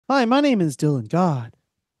Hi, my name is Dylan God.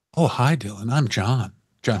 Oh, hi, Dylan. I'm John.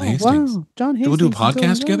 John Oh Hastings. wow, John Do we do a Hastings and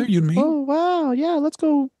podcast Dylan together, God. you and me? Oh wow, yeah, let's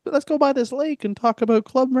go by this lake and talk about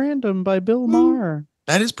Club Random by Bill Woo. Maher.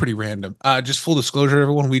 That is pretty random. Just full disclosure,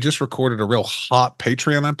 everyone, we just recorded a real hot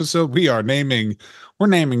Patreon episode. We're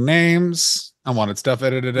naming names. I wanted stuff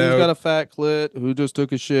edited Who's out. got a fat clit? Who just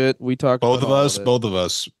took a shit? We talked Both about of all of us, it. both of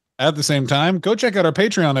us. At the same time, go check out our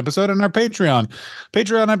Patreon episode and our Patreon.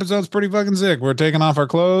 Patreon episode's pretty fucking sick. We're taking off our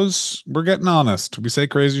clothes. We're getting honest. We say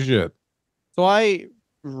crazy shit. So I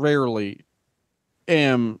rarely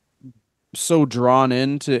am so drawn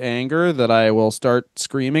into anger that I will start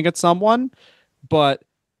screaming at someone, but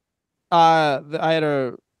I had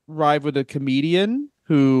a ride with a comedian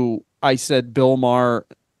who I said Bill Maher,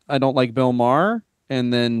 I don't like Bill Maher,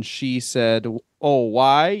 and then she said, "Oh,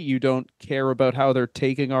 why? You don't care about how they're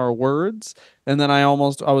taking our words?" And then I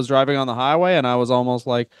was driving on the highway and I was almost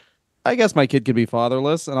like, I guess my kid could be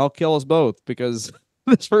fatherless and I'll kill us both because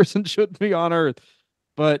this person shouldn't be on earth.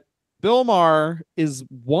 But Bill Maher is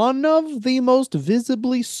one of the most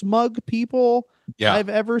visibly smug people Yeah, I've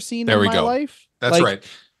ever seen there in we my go. life. That's Like, right.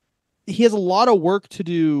 he has a lot of work to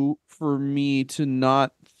do for me to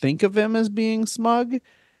not think of him as being smug.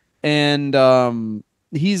 And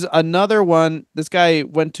he's another one. This guy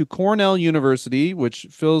went to Cornell University, which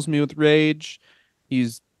fills me with rage.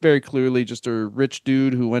 He's very clearly just a rich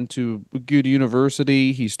dude who went to a good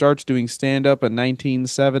university. He starts doing stand up in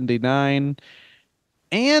 1979.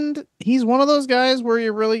 And he's one of those guys where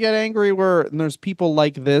you really get angry where and there's people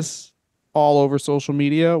like this all over social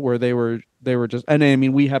media where they were just, and I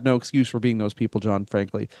mean we have no excuse for being those people, John,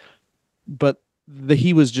 frankly. But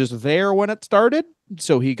he was just there when it started,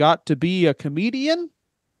 so he got to be a comedian,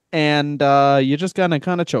 and you just gotta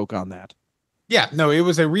kind of choke on that. Yeah, no, it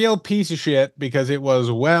was a real piece of shit because it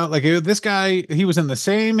was, well, like this guy, he was in the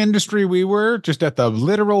same industry we were, just at the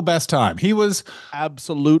literal best time.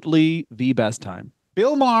 Absolutely the best time.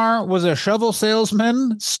 Bill Maher was a shovel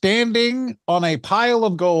salesman standing on a pile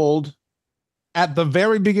of gold at the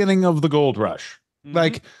very beginning of the gold rush. Mm-hmm.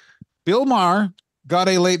 Like, Bill Maher got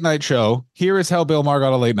a late night show. Here is how Bill Maher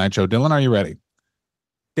got a late night show. Dylan, are you ready?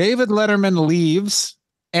 David Letterman leaves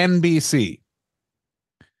NBC.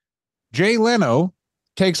 Jay Leno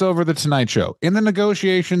takes over the Tonight Show. In the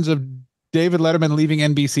negotiations of David Letterman leaving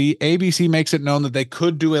NBC, ABC makes it known that they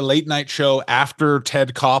could do a late night show after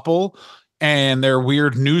Ted Koppel and their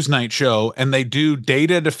weird news night show, and they do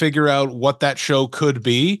data to figure out what that show could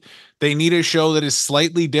be. They need a show that is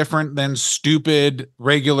slightly different than stupid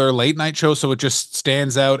regular late night show, so it just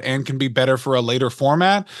stands out and can be better for a later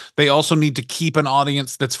format. They also need to keep an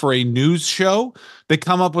audience that's for a news show. They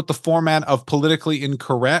come up with the format of politically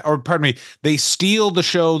incorrect, or pardon me, they steal the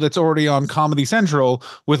show that's already on Comedy Central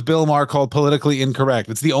with Bill Maher called Politically Incorrect.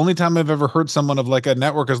 It's the only time I've ever heard someone of like a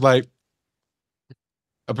network is like,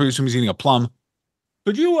 a producer who's eating a plum.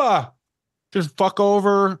 Could you just fuck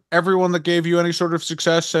over everyone that gave you any sort of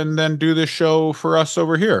success and then do this show for us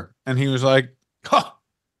over here? And he was like, huh,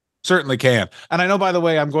 certainly can. And I know, by the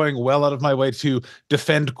way, I'm going well out of my way to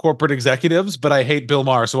defend corporate executives, but I hate Bill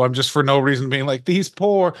Maher. So I'm just for no reason being like, the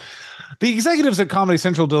executives at Comedy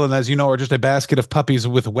Central, Dylan, as you know, are just a basket of puppies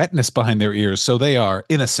with wetness behind their ears. So they are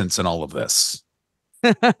innocents in all of this.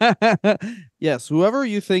 Yes, whoever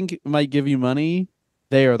you think might give you money,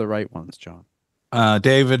 they are the right ones, John.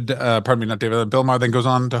 Pardon me, not David, Bill Maher then goes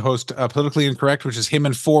on to host Politically Incorrect, which is him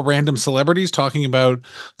and four random celebrities talking about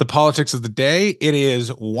the politics of the day. It is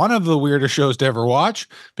one of the weirdest shows to ever watch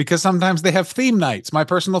because sometimes they have theme nights. My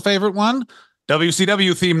personal favorite one,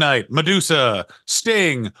 WCW theme night, Medusa,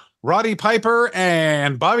 Sting, Roddy Piper,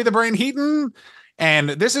 and Bobby the Brain Heaton. And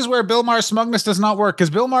this is where Bill Maher's smugness does not work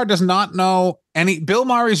because Bill Maher does not know any. Bill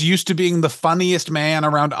Maher is used to being the funniest man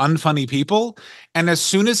around unfunny people. And as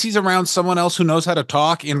soon as he's around someone else who knows how to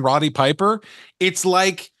talk in Roddy Piper, it's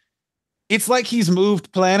like it's like he's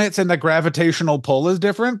moved planets and the gravitational pull is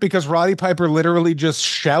different because Roddy Piper literally just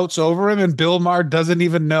shouts over him and Bill Maher doesn't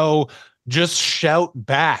even know just shout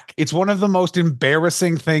back. It's one of the most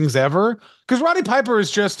embarrassing things ever because Roddy Piper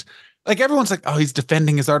is just like everyone's like, oh, he's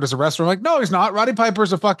defending his art as a wrestler. I'm like, no, he's not. Roddy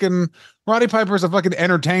Piper's a fucking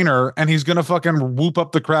entertainer, and he's gonna fucking whoop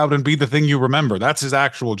up the crowd and be the thing you remember. That's his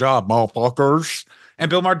actual job, motherfuckers. And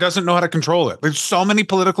Bill Maher doesn't know how to control it. There's so many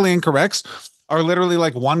politically incorrects are literally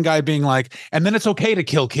like one guy being like, and then it's okay to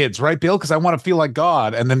kill kids, right, Bill? Because I want to feel like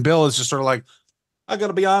God. And then Bill is just sort of like, I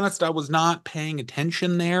gotta be honest, I was not paying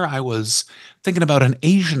attention there. I was thinking about an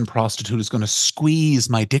Asian prostitute who's going to squeeze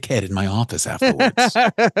my dickhead in my office afterwards.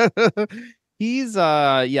 He's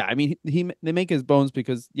yeah, I mean they make his bones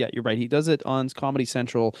because yeah, you're right. He does it on Comedy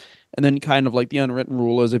Central, and then kind of like the unwritten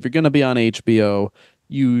rule is if you're gonna be on HBO,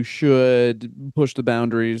 you should push the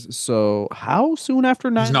boundaries. So how soon after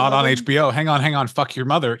He's nine not on 11? HBO. Hang on. Fuck your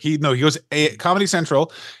mother. He goes Comedy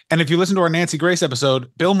Central. And if you listen to our Nancy Grace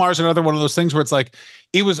episode, Bill Maher's another one of those things where it's like,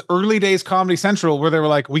 it was early days Comedy Central where they were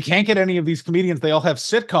like, we can't get any of these comedians. They all have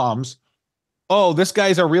sitcoms. Oh, this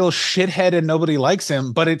guy's a real shithead and nobody likes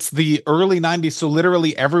him. But it's the early 90s. So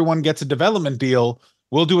literally everyone gets a development deal.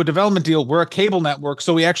 We'll do a development deal. We're a cable network.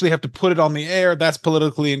 So we actually have to put it on the air. That's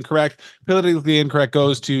politically incorrect. Politically incorrect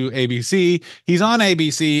goes to ABC. He's on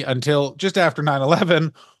ABC until just after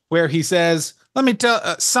 9/11, where he says, let me tell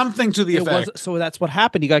something to the It was effect. so that's what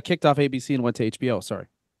happened. He got kicked off ABC and went to HBO. Sorry.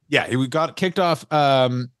 Yeah, he got kicked off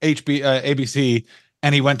ABC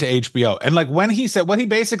and he went to HBO. And like when he said, what he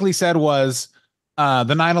basically said was,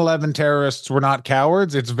 the 9/11 terrorists were not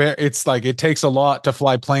cowards. It's like it takes a lot to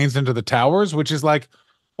fly planes into the towers, which is like,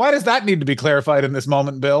 why does that need to be clarified in this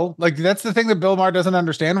moment, Bill? Like that's the thing that Bill Maher doesn't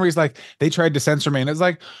understand, where he's like, they tried to censor me. And it's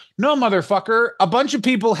like, no, motherfucker, a bunch of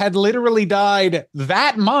people had literally died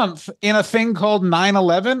that month in a thing called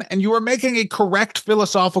 9/11, and you are making a correct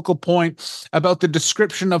philosophical point about the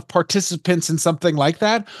description of participants in something like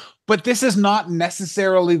that. But this is not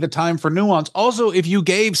necessarily the time for nuance. Also, if you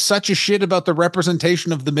gave such a shit about the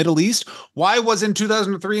representation of the Middle East, why was in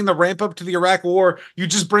 2003 in the ramp up to the Iraq war, you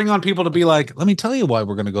just bring on people to be like, let me tell you why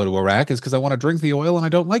we're going to go to Iraq is because I want to drink the oil and I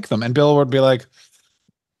don't like them. And Bill would be like,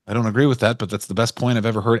 I don't agree with that, but that's the best point I've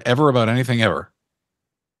ever heard ever about anything ever.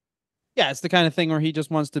 Yeah, it's the kind of thing where he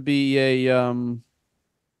just wants to be a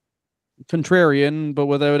contrarian, but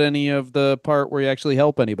without any of the part where you actually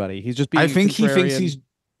help anybody. He's just I being a think he thinks contrarian. he's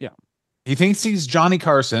Yeah. he thinks he's Johnny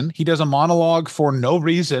Carson. He does a monologue for no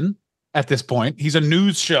reason at this point. He's a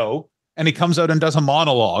news show and he comes out and does a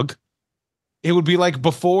monologue. It would be like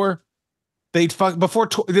before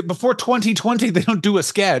 2020 they don't do a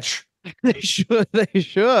sketch. They should. They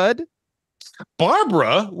should.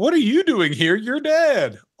 Barbara, what are you doing here? You're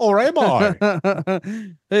dead. Or am I?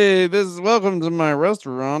 Hey, this is welcome to my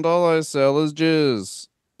restaurant. All I sell is jizz.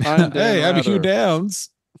 I'm Dan Hey, I'm Hugh Rather. Downs,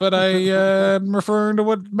 but I am referring to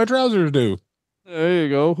what my trousers do. There you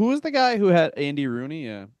go. Who was the guy who had Andy Rooney?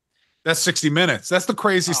 Yeah. That's 60 Minutes. That's the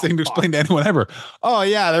craziest Oh, thing to fuck. explain to anyone ever. Oh,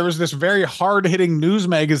 yeah, there was this very hard hitting news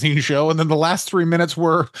magazine show. And then the last 3 minutes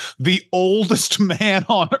were the oldest man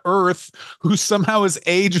on earth who somehow is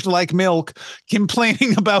aged like milk,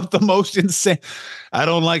 complaining about the most insane. I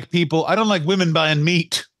don't like people. I don't like women buying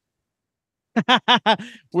meat. They're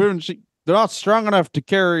not strong enough to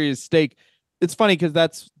carry a steak. It's funny because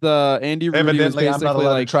that's the Andy Rooney was Evidently, I'm not basically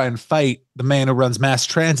allowed like to try and fight the man who runs mass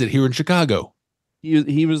transit here in Chicago.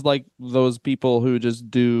 he was like those people who just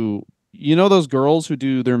do those girls who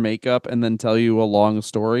do their makeup and then tell you a long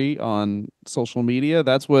story on social media.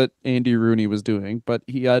 That's what Andy Rooney was doing, but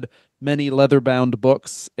he had many leather-bound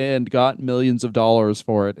books and got millions of dollars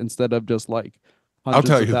for it instead of just like I'll hundreds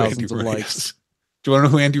tell of you who Andy thousands of Rooney likes. is. Do you want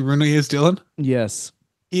to know who Andy Rooney is, Dylan? Yes.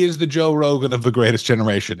 He is the Joe Rogan of the greatest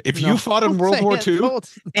generation. If No, you fought in don't World say War it. II, Don't.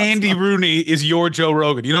 Andy Rooney is your Joe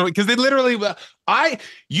Rogan. You know, because they literally,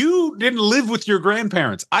 you didn't live with your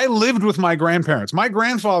grandparents. I lived with my grandparents. My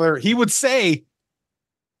grandfather, he would say,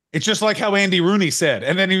 it's just like how Andy Rooney said.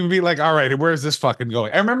 And then he would be like, all right, where's this fucking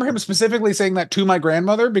going? I remember him specifically saying that to my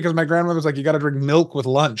grandmother because my grandmother was like, you got to drink milk with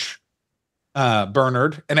lunch,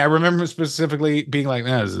 Bernard. And I remember specifically being like,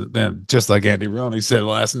 just like Andy Rooney said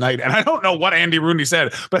last night. And I don't know what Andy Rooney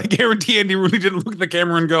said, but I guarantee Andy Rooney didn't look at the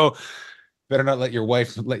camera and go, better not let your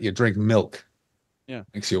wife let you drink milk. Yeah.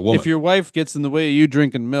 Makes you a woman. If your wife gets in the way of you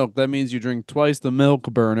drinking milk, that means you drink twice the milk,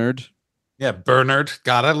 Bernard. Yeah, Bernard.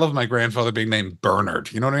 God, I love my grandfather being named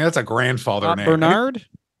Bernard. You know what I mean? That's a grandfather Not name. Bernard?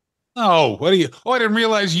 Oh, what are you? Oh, I didn't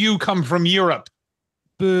realize you come from Europe.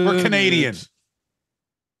 We're Canadian.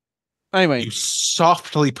 Anyway, You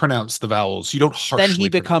softly pronounce the vowels. You don't harshly. then he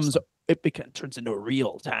pronounce becomes them. turns into a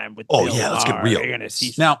real time with Oh Bill yeah, let's get Maher. real. You're gonna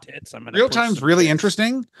see Now, some tits. I'm gonna real push time's some really tits.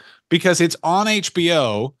 interesting because it's on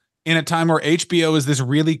HBO in a time where HBO is this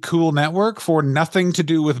really cool network for nothing to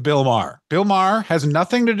do with Bill Maher. Bill Maher has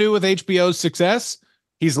nothing to do with HBO's success.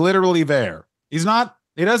 He's literally there. He's not,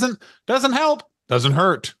 it doesn't help, doesn't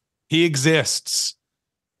hurt. He exists.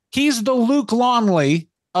 He's the Luke Longley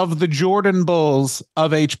of the Jordan Bulls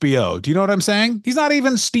of HBO. Do you know what I'm saying? He's not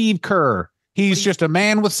even Steve Kerr. He's just a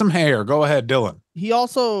man with some hair. Go ahead, Dylan. He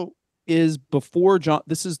also is before John.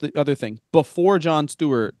 This is the other thing. Before Jon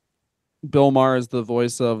Stewart, Bill Maher is the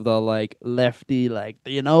voice of the like lefty, like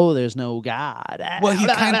there's no God. Well, he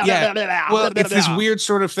kind of Well, it's this weird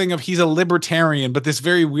sort of thing of he's a libertarian, but this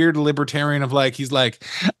very weird libertarian of like he's like,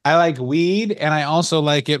 I like weed and I also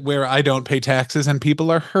like it where I don't pay taxes and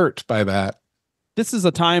people are hurt by that. This is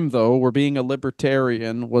a time though where being a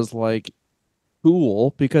libertarian was like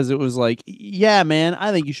cool because it was like, yeah, man,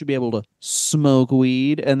 I think you should be able to smoke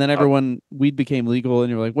weed. And then everyone, weed became legal, and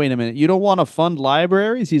you're like, wait a minute, you don't want to fund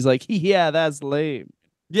libraries? He's like, yeah, that's lame.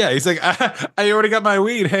 Yeah, he's like, I already got my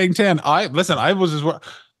weed. Hang 10. I listen. I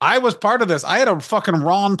was part of this. I had a fucking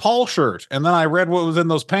Ron Paul shirt, and then I read what was in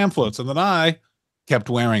those pamphlets, and then I kept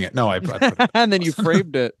wearing it. No, I put it. And then you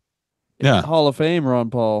framed it. Yeah, Hall of Fame, Ron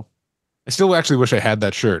Paul. I still actually wish I had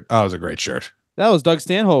that shirt. Oh, it was a great shirt. That was Doug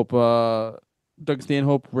Stanhope. Doug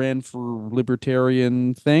Stanhope ran for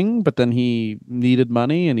libertarian thing, but then he needed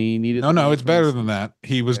money and he needed No, the no, money it's for his. better than that.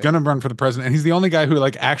 He was Okay. gonna run for the president, and he's the only guy who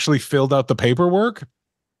like actually filled out the paperwork.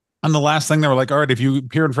 And the last thing they were like, all right, if you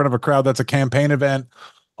appear in front of a crowd that's a campaign event,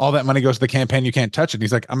 all that money goes to the campaign. You can't touch it. And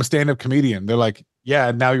he's like, I'm a stand-up comedian. They're like,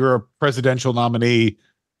 yeah, now you're a presidential nominee.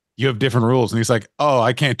 You have different rules. And he's like, oh,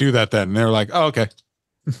 I can't do that then. And they're like, oh, okay.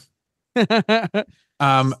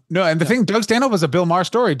 No, and the Yeah. thing, Doug Stanhope was a Bill Maher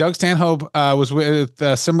story. Doug Stanhope was with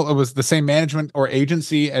similar, was the same management or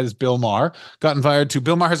agency as Bill Maher. Got invited to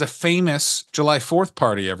Bill Maher has a famous July 4th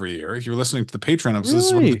party every year. If you're listening to the Patreon episode, this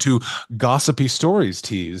is one of the Really? two gossipy stories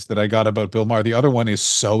teased that I got about Bill Maher. The other one is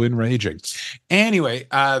so enraging. Anyway,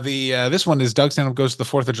 the this one is Doug Stanhope goes to the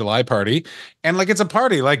 4th of July party, and like it's a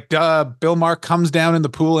party. Like Bill Maher comes down in the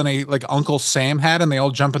pool in a like Uncle Sam hat, and they all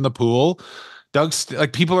jump in the pool. Doug's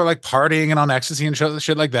like people are like partying and on ecstasy and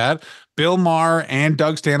shit like that. Bill Maher and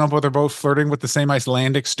Doug Stanhope are both flirting with the same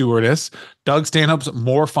Icelandic stewardess. Doug Stanhope's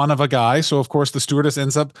more fun of a guy, so of course the stewardess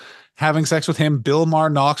ends up having sex with him. Bill Maher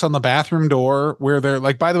knocks on the bathroom door where they're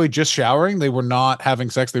like, by the way, just showering. They were not having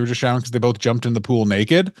sex; they were just showering because they both jumped in the pool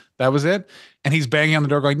naked. That was it. And he's banging on the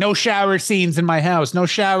door, going, "No shower scenes in my house. No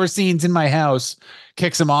shower scenes in my house."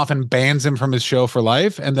 Kicks him off and bans him from his show for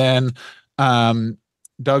life. And then um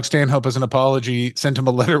Doug Stanhope, as an apology, sent him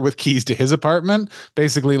a letter with keys to his apartment,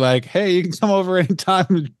 basically like, "Hey, you can come over anytime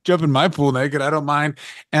and jump in my pool naked. I don't mind."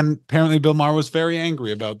 And apparently, Bill Maher was very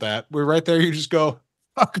angry about that. We're right there. You just go,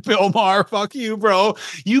 "Fuck Bill Maher, fuck you, bro.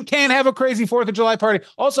 You can't have a crazy 4th of July party."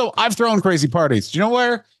 Also, I've thrown crazy parties. Do you know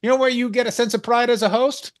where? You know where you get a sense of pride as a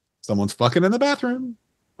host? Someone's fucking in the bathroom.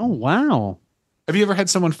 Oh, wow. Have you ever had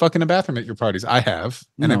someone fuck in a bathroom at your parties? I have,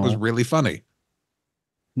 and it was No. really funny.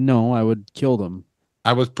 No, I would kill them.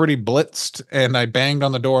 I was pretty blitzed and I banged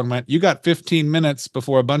on the door and went, "You got 15 minutes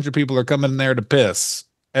before a bunch of people are coming in there to piss."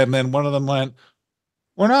 And then one of them went,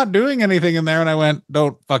 "We're not doing anything in there." And I went,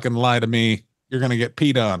 "Don't fucking lie to me. You're going to get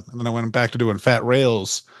peed on." And then I went back to doing fat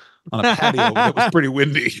rails on a patio that was pretty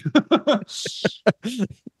windy.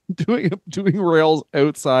 Doing rails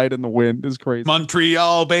outside in the wind is crazy.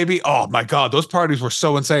 Montreal, baby. Oh my God. Those parties were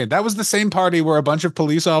so insane. That was the same party where a bunch of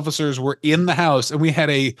police officers were in the house and we had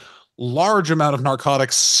a large amount of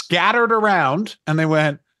narcotics scattered around. And they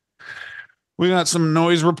went, "We got some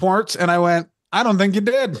noise reports." And I went, "I don't think you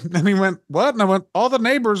did." And he went, "What?" And I went, "All the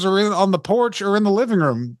neighbors are on the porch or in the living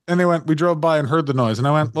room." And they went, "We drove by and heard the noise." And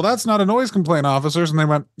I went, "Well, that's not a noise complaint, officers." And they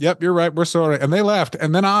went, "Yep, you're right. We're sorry." And they left.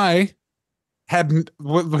 And then I hadn't,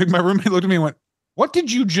 like my roommate looked at me and went, "What did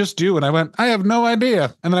you just do?" And I went, "I have no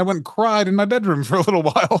idea." And then I went and cried in my bedroom for a little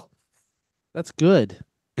while. That's good.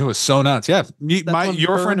 It was so nuts. Yeah. That's when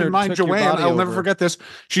Your friend and Bernard mine, took your Joanne, body I'll never over. forget this.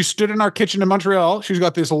 She stood in our kitchen in Montreal. She's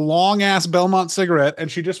got this long ass Belmont cigarette and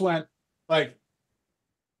she just went like,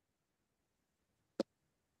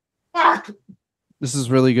 "Fuck. This is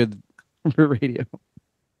really good for radio.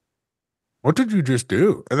 What did you just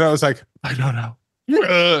do?" And I was like, "I don't know."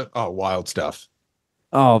 Oh, wild stuff.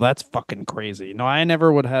 Oh, that's fucking crazy. No, I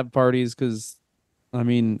never would have parties because, I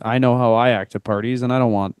mean, I know how I act at parties, and I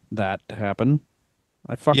don't want that to happen.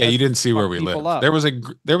 Yeah, I you didn't see where fuck we people lived. up.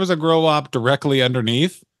 There was a grow op directly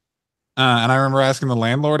underneath. And I remember asking the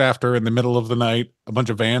landlord after in the middle of the night, a bunch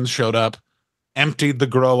of vans showed up, emptied the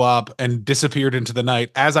grow up, and disappeared into the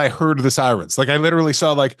night as I heard the sirens. Like I literally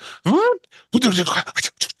saw like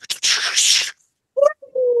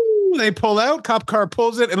they pull out, cop car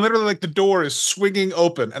pulls it, and literally like the door is swinging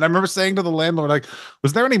open. And I remember saying to the landlord, like,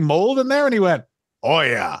 "Was there any mold in there?" And he went, "Oh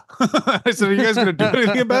yeah." I said, "Are you guys gonna do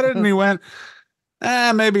anything about it?" And he went,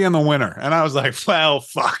 maybe in the winter. And I was like, "Well,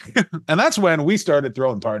 fuck." And that's when we started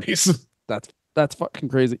throwing parties. That's fucking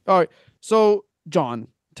crazy. All right, so John,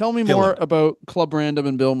 tell me more Killing. about Club Random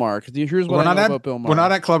and Bill Maher. Because here's what We're I not know at about Bill we're not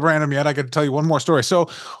Maher. at Club Random yet. I could tell you one more story. So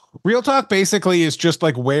Real Talk basically is just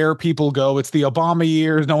like where people go. It's the Obama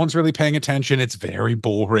years. No one's really paying attention. It's very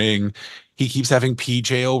boring. He keeps having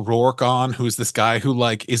PJ O'Rourke on, who's this guy who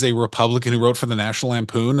like is a Republican who wrote for the National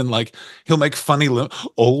Lampoon, and like he'll make funny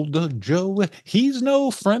old Joe, he's no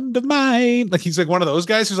friend of mine. Like he's like one of those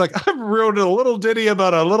guys who's like, "I wrote a little ditty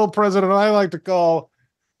about a little president I like to call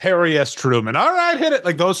Harry S. Truman. All right, hit it."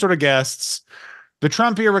 Like those sort of guests. The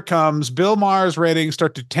Trump era comes. Bill Maher's ratings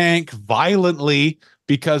start to tank violently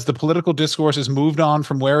because the political discourse has moved on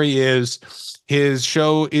from where he is. His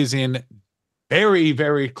show is in very,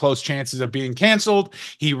 very close chances of being canceled.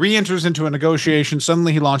 He re-enters into a negotiation.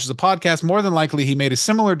 Suddenly he launches a podcast. More than likely, he made a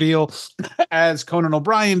similar deal as Conan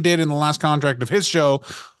O'Brien did in the last contract of his show,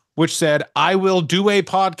 which said, I will do a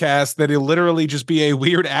podcast that'll literally just be a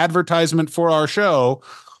weird advertisement for our show.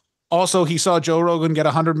 Also, he saw Joe Rogan get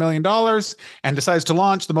 $100 million and decides to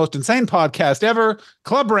launch the most insane podcast ever,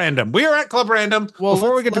 Club Random. We are at Club Random. Well,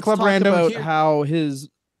 before we get to Club talk Random, about how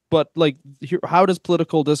how does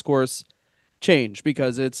political discourse change?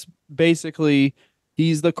 Because it's basically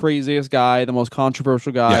he's the craziest guy, the most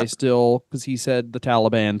controversial guy still, because he said the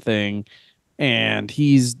Taliban thing, and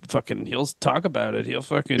he'll talk about it. He'll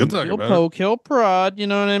poke, he'll prod, you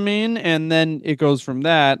know what I mean? And then it goes from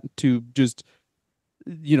that to just,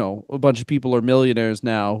 a bunch of people are millionaires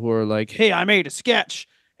now who are like, hey, I made a sketch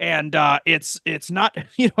and it's not,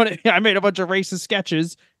 what I mean? I made a bunch of racist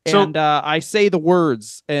sketches and I say the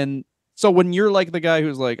words. And so when you're like the guy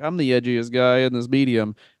who's like, I'm the edgiest guy in this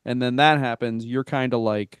medium, and then that happens, you're kind of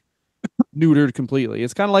like neutered completely.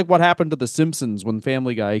 It's kind of like what happened to The Simpsons when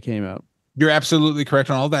Family Guy came out. You're absolutely correct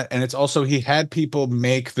on all that. And it's also, he had people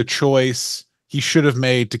make the choice he should have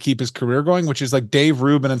made to keep his career going, which is like Dave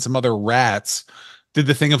Rubin and some other rats did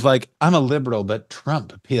the thing of like, I'm a liberal, but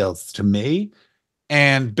Trump appeals to me.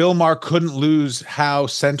 And Bill Maher couldn't lose how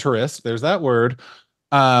centrist, there's that word,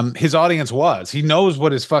 his audience was. He knows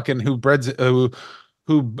what his fucking, who butters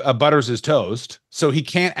his toast. So he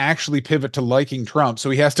can't actually pivot to liking Trump. So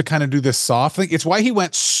he has to kind of do this soft thing. It's why he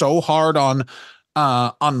went so hard on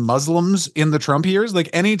Muslims in the Trump years. Like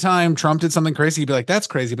anytime Trump did something crazy, he'd be like, that's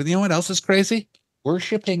crazy. But you know what else is crazy?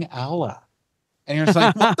 Worshiping Allah. And you're just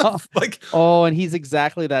like, what the like? Oh, and he's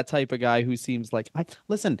exactly that type of guy who seems like,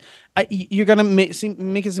 you're gonna make it seem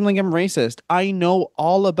like I'm racist. I know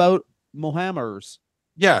all about Mohammers.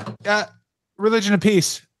 Yeah, religion of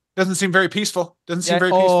peace doesn't seem very peaceful. Doesn't seem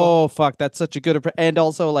very peaceful. Oh fuck, that's such a good. And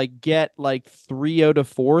also, like, get like 3 out of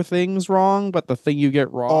 4 things wrong, but the thing you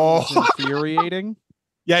get wrong is infuriating.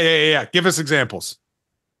 Yeah. Give us examples.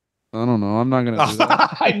 I don't know. I'm not gonna do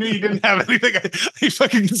that. I knew you didn't have anything. I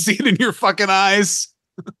fucking can see it in your fucking eyes.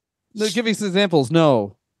 No, give me some examples.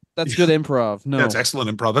 No, that's good improv. No, that's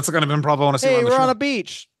excellent improv. That's the kind of improv I want to see. Hey, on the we're show. on a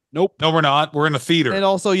beach. Nope. No, we're not. We're in a theater. And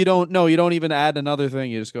also, you don't even add another thing.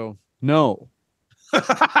 You just go no. You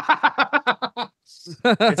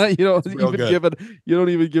don't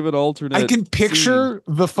even give an alternate. I can picture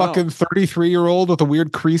the fucking 33-year-old with a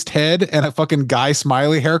weird creased head and a fucking Guy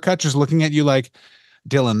Smiley haircut just looking at you like,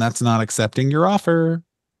 Dylan, that's not accepting your offer.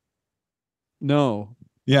 No.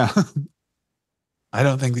 Yeah. I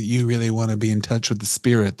don't think that you really want to be in touch with the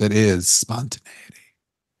spirit that is spontaneity.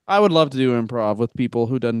 I would love to do improv with people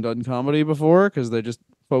who done comedy before, because they're just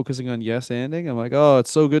focusing on yes-anding. I'm like, oh,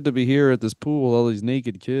 it's so good to be here at this pool, all these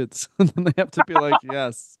naked kids. And then they have to be like,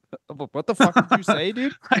 yes. What the fuck did you say,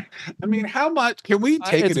 dude? I mean, how much can we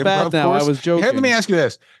take it's an bad improv now. course? I was joking. Hey, let me ask you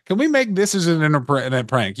this. Can we make this as an internet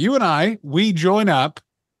prank? You and I, we join up.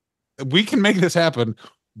 We can make this happen.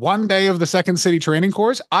 One day of the Second City training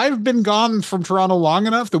course. I've been gone from Toronto long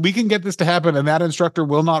enough that we can get this to happen and that instructor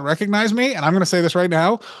will not recognize me. And I'm going to say this right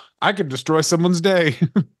now. I could destroy someone's day.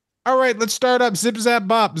 All right, let's start up. Zip, zap,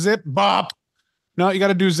 bop. Zip, bop. No, you got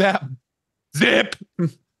to do zap. Zip.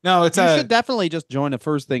 No, it's you should definitely just join a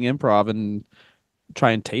First Thing Improv and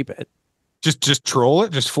try and tape it. Just troll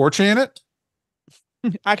it. Just 4chan it.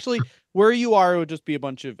 Actually, where you are, it would just be a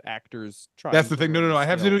bunch of actors trying. That's the thing. No. I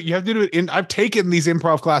have to do it. You have to do it in. I've taken these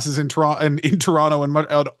improv classes in Toronto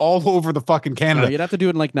and all over the fucking Canada. No, you'd have to do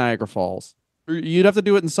it in like Niagara Falls. Or you'd have to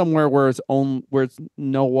do it in somewhere where it's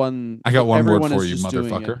no one. I got one word for you,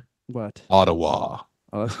 motherfucker. What? Ottawa.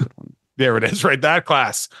 Oh, that's a good one. There it is, right? That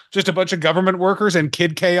class. Just a bunch of government workers and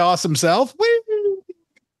Kid Chaos himself. Woo!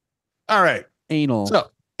 All right. Anal.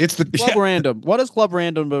 So it's the Club Random. What is Club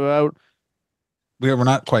Random about? We're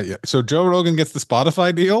not quite yet. So Joe Rogan gets the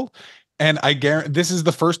Spotify deal, and I guarantee this is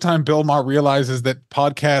the first time Bill Maher realizes that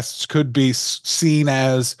podcasts could be seen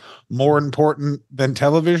as more important than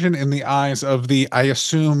television in the eyes of the, I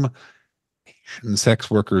assume, Asian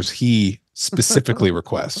sex workers he specifically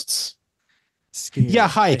requests. Scared. Yeah,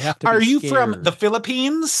 hi. Are you scared. from the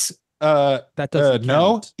Philippines? That doesn't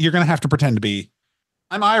no. count. You're gonna have to pretend to be.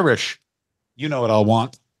 I'm Irish. You know what I'll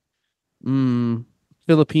want.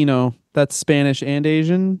 Filipino. That's Spanish and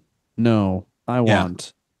Asian? No. I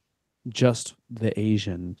want just the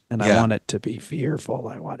Asian. And I want it to be fearful.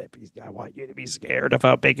 I want you to be scared of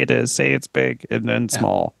how big it is. Say it's big and then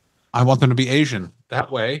small. I want them to be Asian.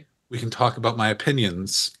 That way we can talk about my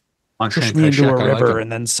opinions On Push me Shanghai into a Shek, I like river him.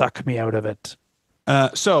 and then suck me out of it.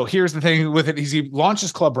 So here's the thing with it: is he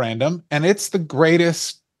launches Club Random, and it's the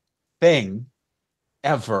greatest thing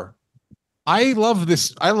ever. I love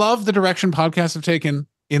this. I love the direction podcasts have taken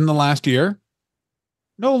in the last year.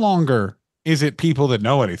 No longer is it people that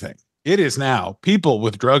know anything. It is now people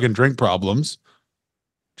with drug and drink problems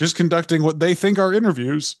just conducting what they think are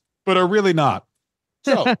interviews, but are really not.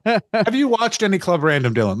 So, have you watched any Club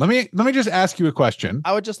Random, Dylan? Let me just ask you a question.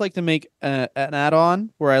 I would just like to make an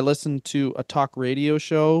add-on where I listened to a talk radio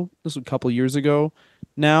show. This was a couple years ago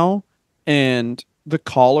now, and the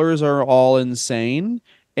callers are all insane,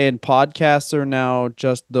 and podcasts are now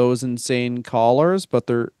just those insane callers, but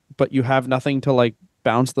you have nothing to like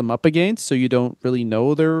bounce them up against, so you don't really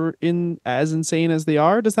know they're in as insane as they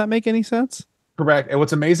are. Does that make any sense? Correct. And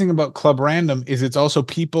what's amazing about Club Random is it's also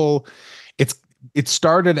people. It's it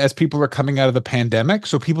started as people are coming out of the pandemic,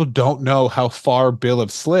 so people don't know how far Bill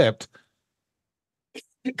have slipped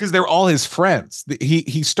because they're all his friends.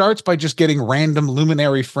 He starts by just getting random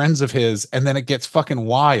luminary friends of his, and then it gets fucking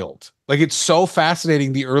wild. Like it's so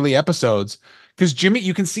fascinating the early episodes because Jimmy,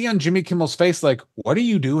 you can see on Jimmy Kimmel's face, like, what are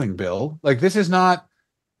you doing, Bill? Like this is not.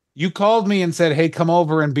 You called me and said, "Hey, come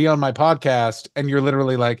over and be on my podcast," and you're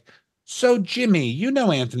literally like, "So Jimmy, you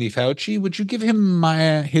know Anthony Fauci? Would you give him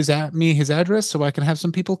his address so I can have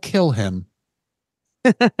some people kill him?"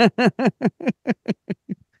 It's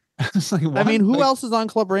like I what? mean, who Like, else is on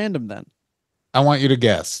Club Random then? I want you to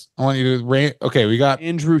guess. I want you to rate. Okay, we got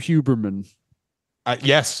Andrew Huberman.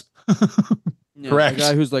 yes, Yeah, the guy correct.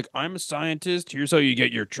 who's like, I'm a scientist. Here's how you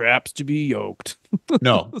get your traps to be yoked.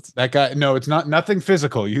 No, that guy. No, it's not nothing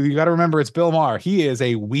physical. You got to remember, it's Bill Maher. He is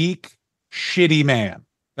a weak, shitty man.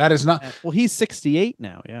 That is not. Well, he's 68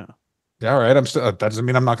 now. Yeah. All right, I'm still. That doesn't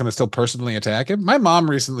mean I'm not going to still personally attack him. My mom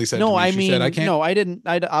recently said to No, me, I she said, "I mean, can't." no, I didn't.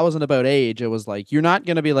 I wasn't about age. It was like, you're not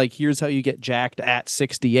going to be like, here's how you get jacked at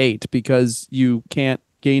 68 because you can't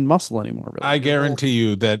gain muscle anymore. Really. I guarantee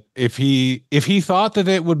you that if he thought that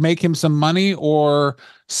it would make him some money or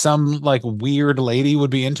some like weird lady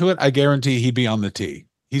would be into it, I guarantee he'd be on the tee.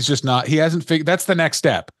 He's just not. He hasn't figured. That's the next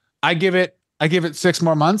step. I give it 6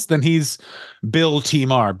 more months. Then he's Bill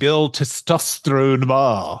Timar, Bill Testosterone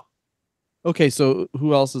Bar. Okay, so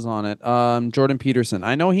who else is on it? Jordan Peterson.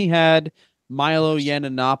 I know he had Milo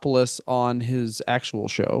Yiannopoulos on his actual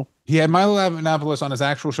show. He had Milo Yiannopoulos on his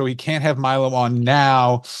actual show. He can't have Milo on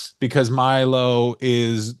now because Milo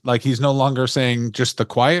is like he's no longer saying just the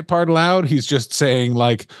quiet part loud. He's just saying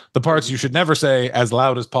like the parts you should never say as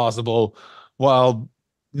loud as possible while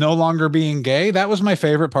no longer being gay. That was my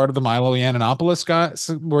favorite part of the Milo Yiannopoulos guy,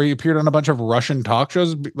 where he appeared on a bunch of Russian talk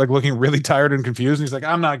shows, like looking really tired and confused. And he's like,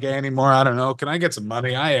 "I'm not gay anymore. I don't know. Can I get some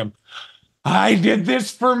money? I did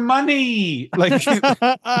this for money." Like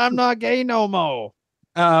I'm not gay no more.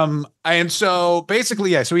 And so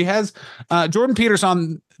basically, yeah, so he has Jordan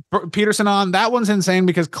Peterson on. That one's insane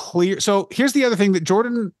because clear. So here's the other thing that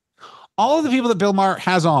Jordan, all of the people that Bill Maher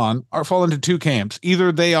has on are fall into two camps.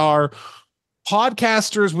 Either they are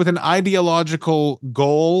podcasters with an ideological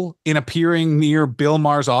goal in appearing near Bill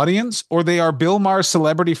Maher's audience, or they are Bill Maher's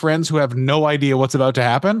celebrity friends who have no idea what's about to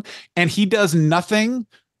happen. And he does nothing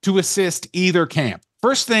to assist either camp.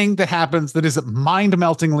 First thing that happens that is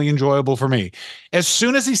mind-meltingly enjoyable for me. As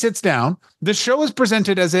soon as he sits down, the show is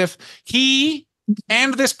presented as if he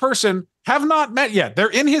and this person have not met yet.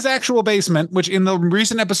 They're in his actual basement, which in the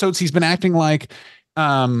recent episodes he's been acting like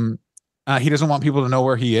he doesn't want people to know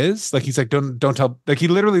where he is. Like he's like, don't tell. Like he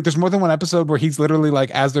literally, there's more than one episode where he's literally like,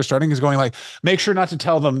 as they're starting, he's going like, make sure not to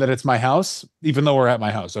tell them that it's my house, even though we're at my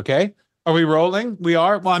house. Okay. Are we rolling? We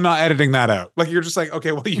are. Well, I'm not editing that out. Like you're just like,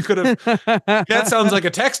 okay, well, you could have. That sounds like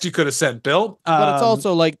a text you could have sent, Bill. But it's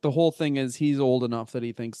also like the whole thing is he's old enough that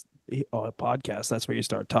he thinks, oh, a podcast, that's where you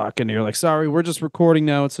start talking. And you're like, sorry, we're just recording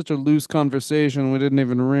now. It's such a loose conversation. We didn't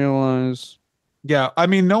even realize. Yeah, I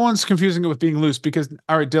mean, no one's confusing it with being loose because,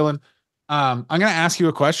 all right, Dylan, I'm going to ask you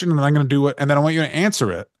a question and then I'm going to do it, and then I want you to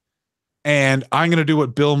answer it. And I'm going to do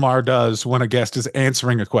what Bill Maher does when a guest is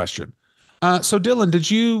answering a question. So Dylan, did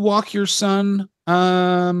you walk your son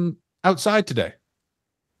outside today?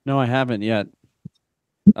 No, I haven't yet.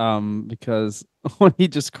 Because when he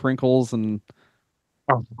just crinkles and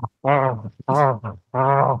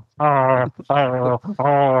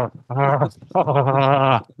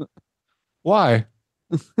Why?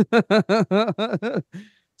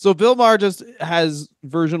 so Bill Maher just has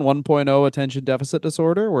version 1.0 attention deficit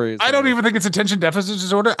disorder where he's I don't even think it's attention deficit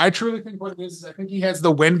disorder. I truly think what it is I think he has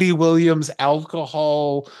the Wendy Williams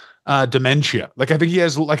alcohol dementia. Like I think he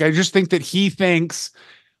has like I just think that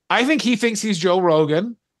I think he thinks he's Joe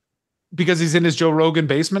Rogan because he's in his Joe Rogan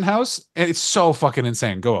basement house, and it's so fucking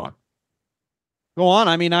insane. Go on. Go on.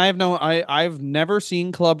 I mean, I've never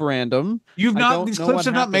seen Club Random. You've I not, don't these know clips what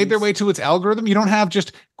have not made their happens. way to its algorithm. You don't have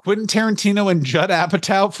just Quentin Tarantino and Judd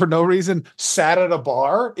Apatow for no reason sat at a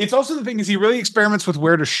bar. It's also the thing is he really experiments with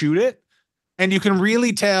where to shoot it. And you can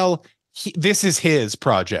really tell this is his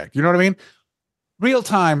project. You know what I mean? Real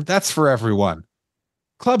time, that's for everyone.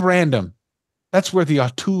 Club Random, that's where the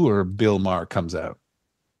auteur Bill Maher comes out.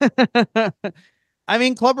 I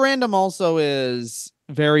mean, Club Random also is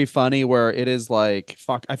very funny where it is like,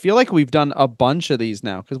 fuck, I feel like we've done a bunch of these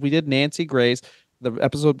now because we did Nancy Grace. The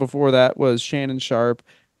episode before that was Shannon Sharp.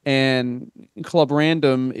 And Club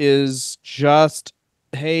Random is just,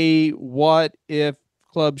 hey, what if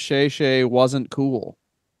Club Shay Shay wasn't cool?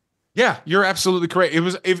 Yeah, you're absolutely correct. It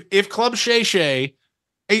was if Club Shay Shay,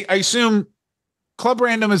 I assume Club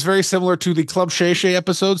Random is very similar to the Club Shay Shay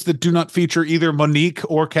episodes that do not feature either Monique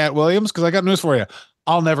or Cat Williams. Because I got news for you,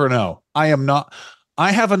 I'll never know. I am not.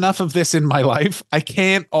 I have enough of this in my life. I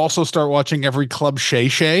can't also start watching every Club Shay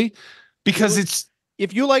Shay because You it's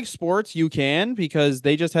if you like sports, you can because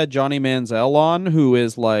they just had Johnny Manziel on, who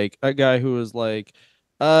is like a guy who is like,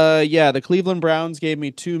 yeah, the Cleveland Browns gave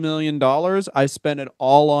me $2 million. I spent it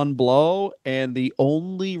all on blow, and the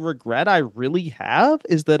only regret I really have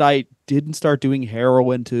is that I didn't start doing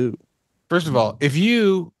heroin too. first of all, if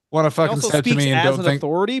you want to He fucking also say to speaks me and as don't an think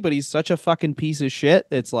authority, but he's such a fucking piece of shit.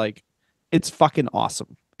 It's like, it's fucking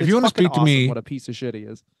awesome. if you It's want to fucking speak to awesome what me a piece of shit he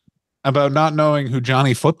is. about not knowing who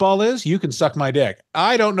Johnny Football is, you can suck my dick.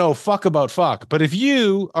 I don't know fuck about fuck. But if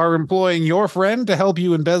you are employing your friend to help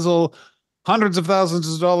you embezzle hundreds of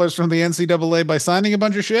thousands of dollars from the NCAA by signing a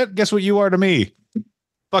bunch of shit, guess what you are to me?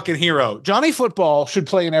 Fucking hero. Johnny Football should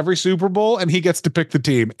play in every Super Bowl and he gets to pick the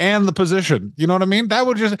team and the position. You know what I mean? That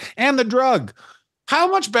would just, and the drug. How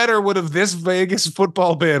much better would have this Vegas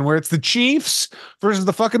football been where it's the Chiefs versus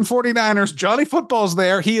the fucking 49ers? Johnny Football's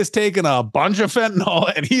there. He has taken a bunch of fentanyl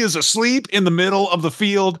and he is asleep in the middle of the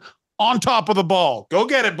field on top of the ball. Go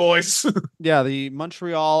get it, boys. Yeah, the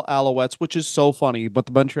Montreal Alouettes, which is so funny, but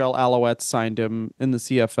the Montreal Alouettes signed him in the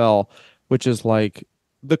CFL, which is like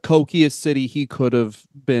the cokiest city he could have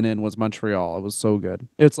been in was Montreal. It was so good.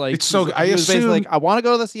 It's like It's so, I he was basically like, assume, I want to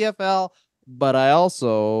go to the CFL, but I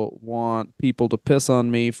also want people to piss on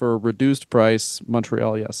me for a reduced price.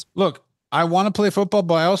 Montreal, yes. look, I want to play football,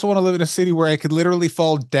 but I also want to live in a city where I could literally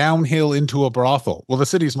fall downhill into a brothel. Well, the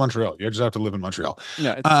city's Montreal. You just have to live in Montreal.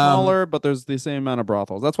 Yeah, it's Um, smaller, but there's the same amount of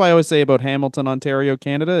brothels. That's why I always say about Hamilton, Ontario,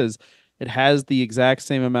 Canada is it has the exact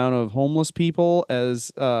same amount of homeless people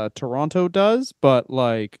as Toronto does, but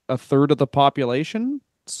like a third of the population.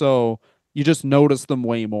 So you just notice them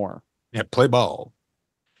way more. yeah, play ball.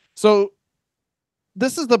 So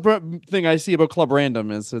this is the thing I see about Club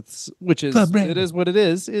Random is it's which is Club it Random. is what it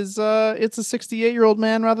is it's a 68-year-old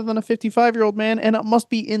man rather than a 55-year-old man, and it must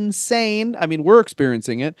be insane. I mean, we're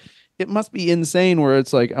experiencing it. It must be insane where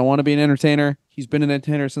it's like I want to be an entertainer. He's been an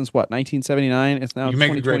entertainer since what, 1979? It's now You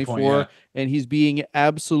make a great point. Yeah. 2024, and he's being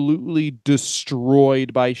absolutely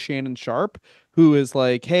destroyed by Shannon Sharp, who is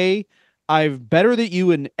like, "Hey, I've better than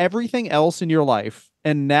you in everything else in your life,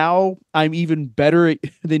 and now I'm even better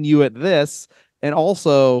than you at this." And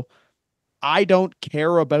also, I don't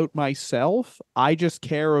care about myself. I just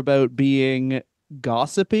care about being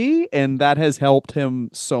gossipy. And that has helped him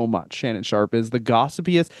so much. Shannon Sharp is the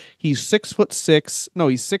gossipiest. He's 6'6". No,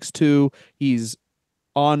 he's 6'2". He's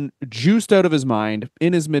on juiced out of his mind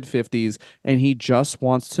in his mid 50s. And he just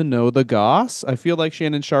wants to know the goss. I feel like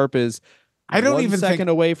Shannon Sharp is I don't one even think second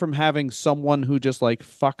away from having someone who just like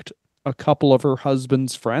fucked a couple of her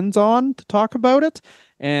husband's friends on to talk about it.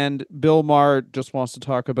 And Bill Maher just wants to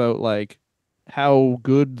talk about like how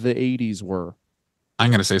good the 80s were. I'm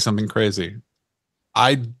going to say something crazy.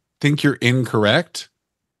 I think you're incorrect.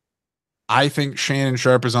 I think Shannon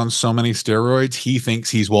Sharp is on so many steroids. He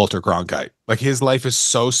thinks he's Walter Cronkite. Like his life is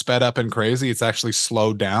so sped up and crazy. It's actually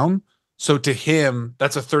slowed down. So to him,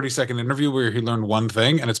 that's a 30-second interview where he learned one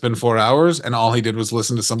thing and it's been 4 hours and all he did was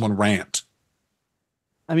listen to someone rant.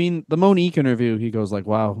 I mean, the Monique interview, he goes like,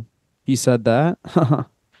 wow, he said that?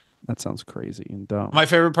 That sounds crazy and dumb. My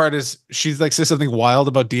favorite part is she's like says something wild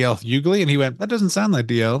about DL Hughley and he went, that doesn't sound like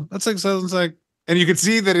DL. That's like sounds like, and you can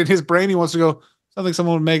see that in his brain he wants to go, sounds like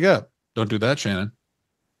someone would make up. Don't do that, Shannon.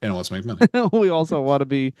 Shannon wants to make money. We also want to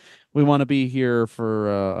be here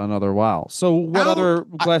for another while. So what How other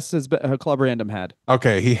guests has Club Random had?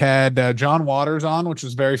 Okay, he had John Waters on, which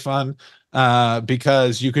was very fun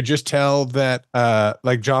because you could just tell that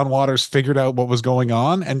like John Waters figured out what was going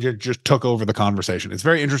on and just took over the conversation. It's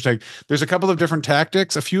very interesting. There's a couple of different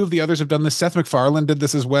tactics. A few of the others have done this. Seth MacFarlane did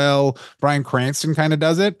this as well. Bryan Cranston kind of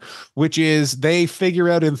does it, which is they figure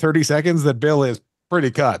out in 30 seconds that Bill is pretty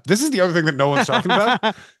cut. This is the other thing that no one's talking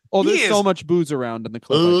about. Oh, He there's so is much booze around in the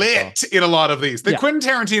clip I just saw. lit in a lot of these. The Yeah. Quentin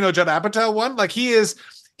Tarantino Judd Apatow one, like he has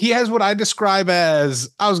what I describe as,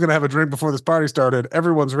 I was gonna have a drink before this party started.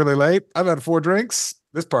 Everyone's really late. I've had 4 drinks.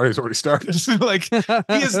 This party's already started. Like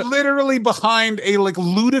he is literally behind a like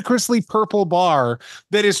ludicrously purple bar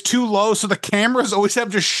that is too low, so the cameras always have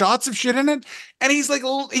just shots of shit in it. And he's like,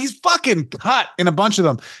 he's fucking cut in a bunch of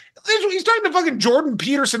them. He's talking to fucking Jordan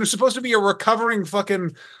Peterson, who's supposed to be a recovering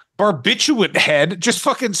fucking barbiturate head, just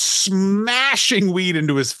fucking smashing weed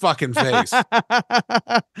into his fucking face.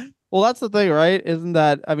 Well, that's the thing, right? Isn't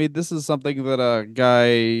that, I mean, this is something that a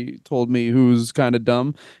guy told me who's kind of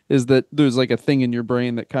dumb, is that there's like a thing in your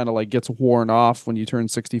brain that kind of like gets worn off when you turn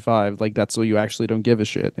 65. Like that's so you actually don't give a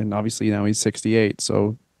shit. And obviously now he's 68,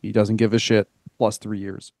 so he doesn't give a shit plus 3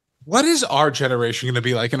 years. What is our generation going to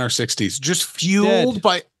be like in our 60s? Just fueled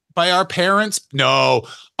Dead. by our parents? No,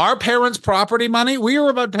 our parents' property money. We are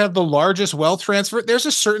about to have the largest wealth transfer. There's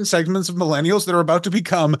a certain segments of millennials that are about to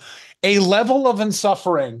become a level of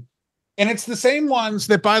insuffering. And it's the same ones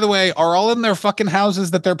that, by the way, are all in their fucking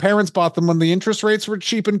houses that their parents bought them when the interest rates were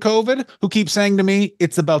cheap in COVID, who keep saying to me,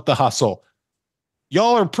 it's about the hustle.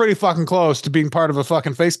 Y'all are pretty fucking close to being part of a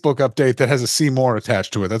fucking Facebook update that has a C more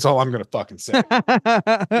attached to it. That's all I'm going to fucking say.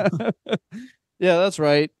 Yeah, that's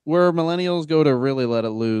right. Where millennials go to really let it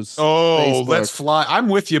loose. Oh, Facebook. let's fly. I'm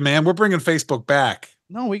with you, man. We're bringing Facebook back.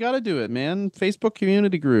 No, we got to do it, man. Facebook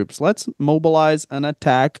community groups. Let's mobilize an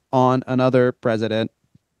attack on another president.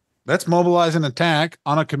 Let's mobilize an attack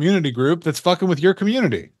on a community group that's fucking with your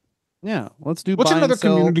community. Yeah, let's do. What's buy another and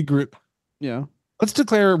sell. community group? Yeah, Let's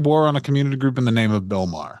declare war on a community group in the name of Bill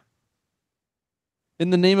Maher. in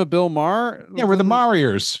the name of Bill Maher. Yeah, we're the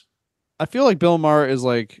Mariers. I feel like Bill Maher is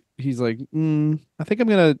like he's like. I think I'm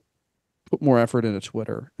gonna put more effort into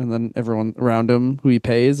Twitter, and then everyone around him who he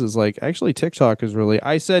pays is like, actually, TikTok is really.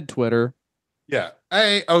 I said Twitter. Yeah.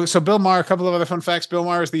 So Bill Maher, a couple of other fun facts. Bill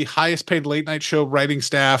Maher is the highest paid late night show writing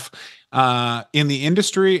staff in the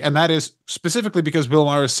industry. And that is specifically because Bill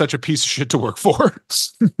Maher is such a piece of shit to work for.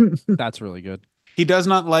 That's really good. He does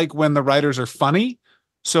not like when the writers are funny.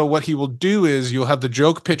 So what he will do is you'll have the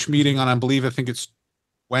joke pitch meeting on, I think it's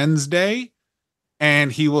Wednesday.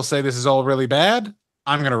 And he will say, this is all really bad.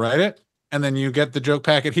 I'm going to write it. And then you get the joke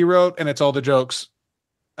packet he wrote, and it's all the jokes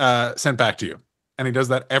sent back to you. And he does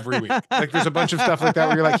that every week. Like there's a bunch of stuff like that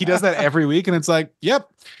where you're like, he does that every week. And it's like,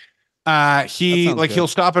 yep. He like, good. He'll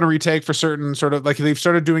stop and retake for certain sort of like, they've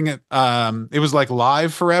started doing it. It was like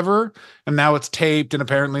live forever. And now it's taped. And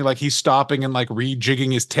apparently like he's stopping and like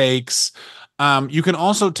rejigging his takes. You can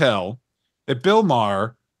also tell that Bill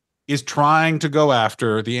Maher is trying to go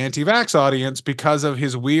after the anti-vax audience because of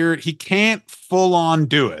his weird, he can't full on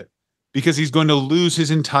do it because he's going to lose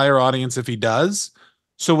his entire audience if he does.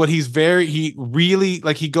 So what he really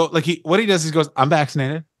like, what he does is he goes, I'm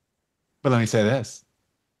vaccinated, but let me say this.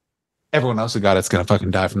 Everyone else who got it's going to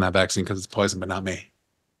fucking die from that vaccine because it's poison, but not me.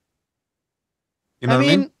 You know what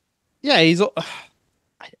I mean? Yeah,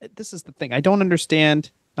 this is the thing. I don't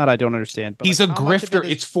understand. Not I don't understand, but he's like, a grifter.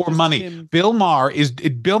 It's for money. Bill Maher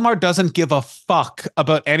doesn't give a fuck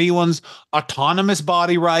about anyone's autonomous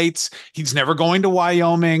body rights. He's never going to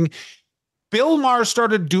Wyoming. Bill Maher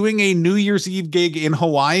started doing a New Year's Eve gig in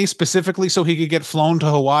Hawaii specifically so he could get flown to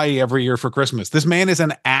Hawaii every year for Christmas. This man is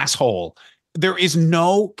an asshole. There is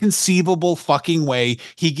no conceivable fucking way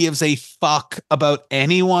he gives a fuck about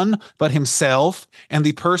anyone but himself and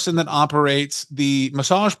the person that operates the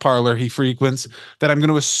massage parlor he frequents that I'm going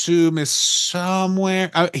to assume is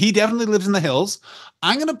somewhere. He definitely lives in the hills.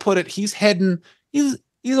 I'm going to put it, he's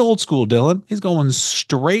old school, Dylan. He's going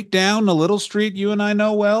straight down the little street you and I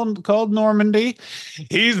know well called Normandy.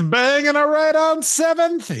 He's banging a right on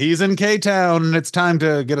 7th. He's in K-Town, and it's time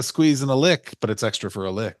to get a squeeze and a lick, but it's extra for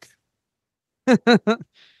a lick.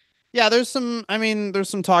 Yeah, there's some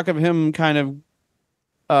talk of him kind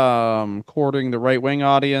of courting the right-wing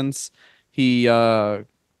audience. He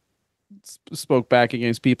spoke back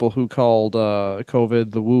against people who called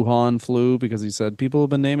COVID the Wuhan flu because he said people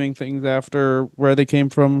have been naming things after where they came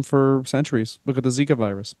from for centuries. Look at the Zika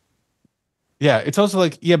virus. Yeah, it's also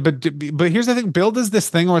like, yeah, but here's the thing. Bill does this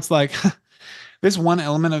thing where it's like this one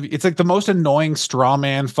element of it's like the most annoying straw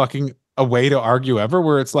man fucking a way to argue ever,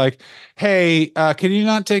 where it's like, hey, can you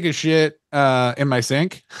not take a shit in my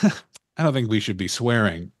sink? I don't think we should be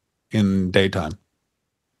swearing in daytime.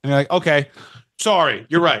 And you're like, okay, sorry,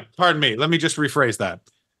 you're right. Pardon me. Let me just rephrase that.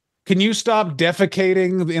 Can you stop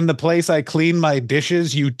defecating in the place I clean my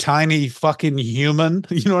dishes, you tiny fucking human?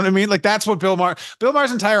 You know what I mean? Like that's what Bill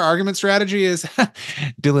Maher's entire argument strategy is.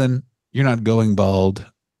 Dylan, you're not going bald.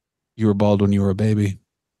 You were bald when you were a baby.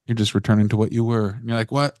 You're just returning to what you were. And you're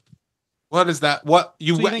like, what? What is that? What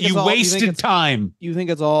So you wasted time. You think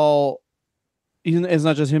it's all? It's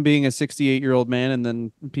not just him being a 68-year-old man, and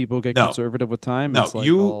then people get No, conservative with time. no. It's like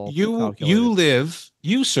all calculated.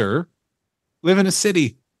 You, sir, live in a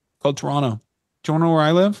city called Toronto. Do you want to know where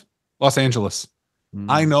I live? Los Angeles.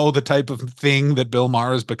 I Mm. know the type of thing that Bill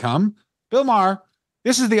Maher has become. Bill Maher,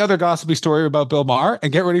 this is the other gossipy story about Bill Maher,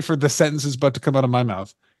 and get ready for the sentences about to come out of my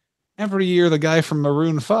mouth. Every year, the guy from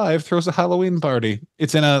Maroon 5 throws a Halloween party.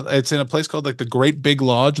 It's in a place called like the Great Big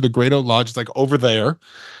Lodge, the Great Oak Lodge. It's like over there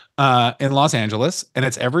in Los Angeles, and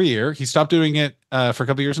it's every year. He stopped doing it for a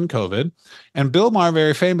couple years in COVID, and Bill Maher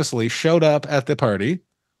very famously showed up at the party,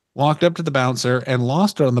 walked up to the bouncer, and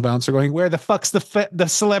lost it on the bouncer, going, "Where the fuck's the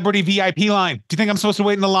celebrity VIP line? Do you think I'm supposed to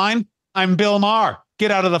wait in the line? I'm Bill Maher. Get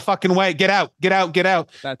out of the fucking way. Get out. Get out. Get out."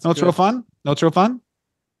 That's No, it's real good. fun. No, it's real fun.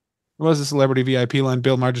 There was a celebrity VIP line.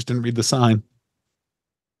 Bill Maher just didn't read the sign.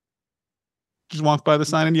 Just walked by the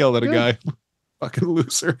sign and yelled at a Good. guy. Fucking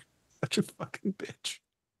loser. Such a fucking bitch.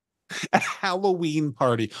 A Halloween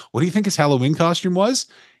party. What do you think his Halloween costume was?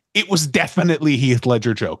 It was definitely Heath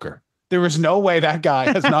Ledger Joker. There is no way that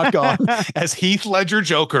guy has not gone as Heath Ledger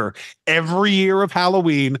Joker every year of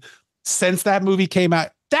Halloween since that movie came out.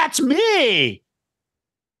 That's me.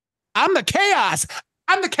 I'm the chaos.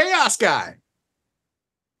 I'm the chaos guy.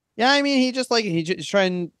 Yeah, I mean, he just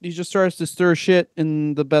starts to stir shit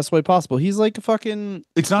in the best way possible. He's like a fucking.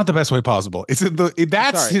 It's not the best way possible.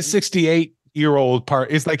 That's Sorry. his 68-year-old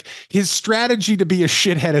part. It's like his strategy to be a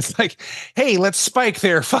shithead. It's like, hey, let's spike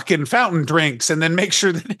their fucking fountain drinks and then make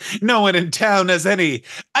sure that no one in town has any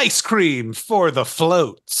ice cream for the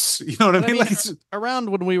floats. You know what I mean? Like,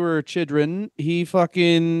 Around when we were children, he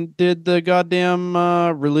fucking did the goddamn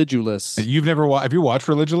Religulous. you've never have you watched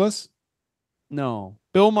Religulous? No,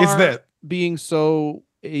 Bill Is Maher that being so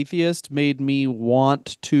atheist made me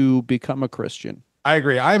want to become a Christian. I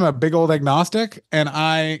agree. I'm a big old agnostic, and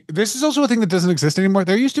this is also a thing that doesn't exist anymore.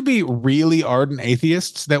 There used to be really ardent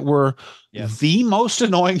atheists that were the most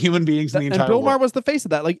annoying human beings in the And entire Bill Maher world. was the face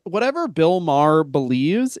of that. Like whatever Bill Maher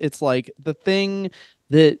believes, it's like the thing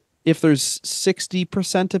that if there's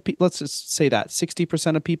 60% of people, let's just say that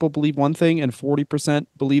 60% of people believe one thing and 40%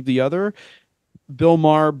 believe the other. Bill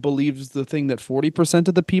Maher believes the thing that 40%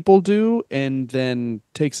 of the people do and then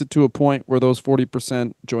takes it to a point where those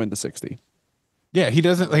 40% join the 60. Yeah, he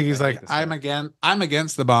doesn't like. He's I hate like, this guy. I'm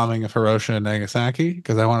against the bombing of Hiroshima and Nagasaki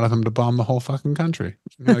because I wanted them to bomb the whole fucking country.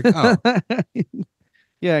 And you're like, oh,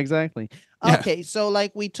 Yeah, exactly. yeah, Okay, so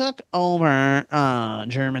like we took over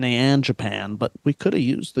Germany and Japan, but we could have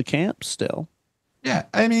used the camps still. yeah.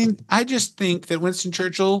 I mean, I just think that Winston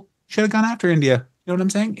Churchill should have gone after India. You know what I'm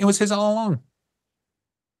saying? It was his all along.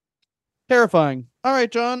 Terrifying. All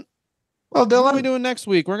right, John. Well, What are we Dylan, doing next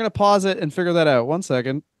week? We're gonna pause it and figure that out. 1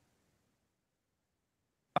 second.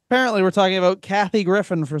 Apparently, we're talking about Kathy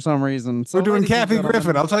Griffin for some reason. So we're doing ladies and Kathy gentlemen,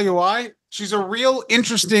 Griffin. I'll tell you why. She's a real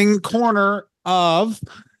interesting corner of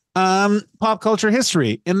pop culture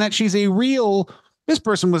history in that she's a real. This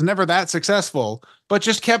person was never that successful, but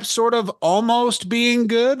just kept sort of almost being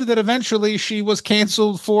good. That eventually she was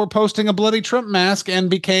canceled for posting a bloody Trump mask and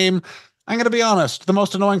became. I'm going to be honest, the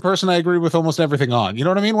most annoying person I agree with almost everything on. You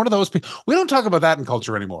know what I mean? One of those people. We don't talk about that in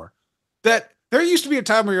culture anymore. That there used to be a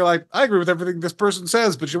time where you're like, I agree with everything this person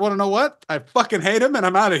says, but you want to know what? I fucking hate him and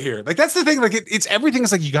I'm out of here. Like, that's the thing. Like, it's everything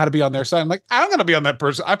is like, you got to be on their side. I'm like, I'm going to be on that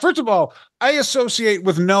person. First of all, I associate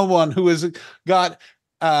with no one who has got,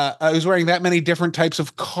 who's wearing that many different types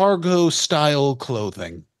of cargo style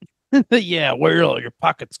clothing. yeah, where are all your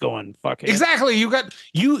pockets going? Fuck it. Exactly.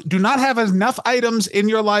 You do not have enough items in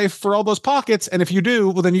your life for all those pockets. And if you do,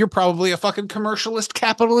 well, then you're probably a fucking commercialist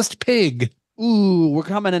capitalist pig. Ooh, we're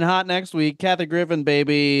coming in hot next week. Kathy Griffin,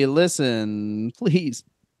 baby. Listen, please.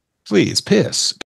 Please piss.